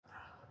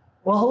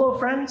Well, hello,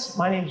 friends.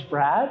 My name's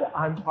Brad.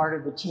 I'm part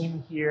of the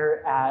team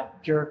here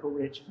at Jericho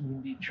Ridge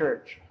Community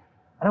Church.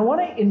 And I want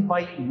to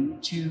invite you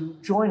to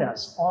join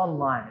us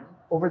online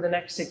over the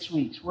next 6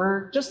 weeks.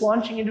 We're just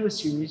launching into a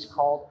series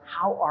called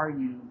How Are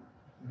You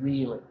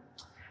Really?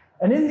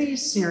 And in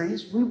these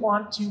series, we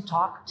want to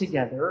talk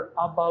together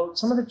about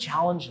some of the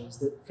challenges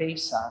that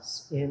face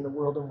us in the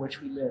world in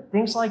which we live.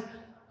 Things like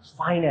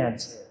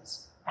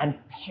finances and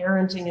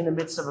parenting in the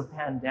midst of a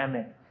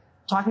pandemic,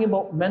 talking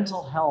about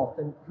mental health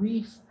and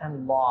grief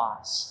and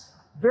loss,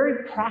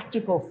 very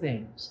practical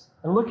things,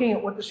 and looking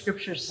at what the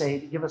scriptures say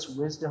to give us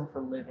wisdom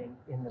for living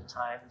in the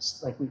times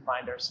like we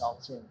find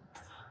ourselves in.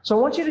 So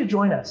I want you to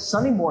join us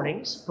Sunday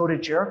mornings. Go to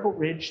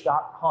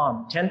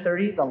jerichoridge.com,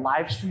 10:30. The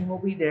live stream will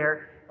be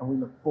there, and we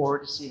look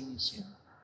forward to seeing you soon.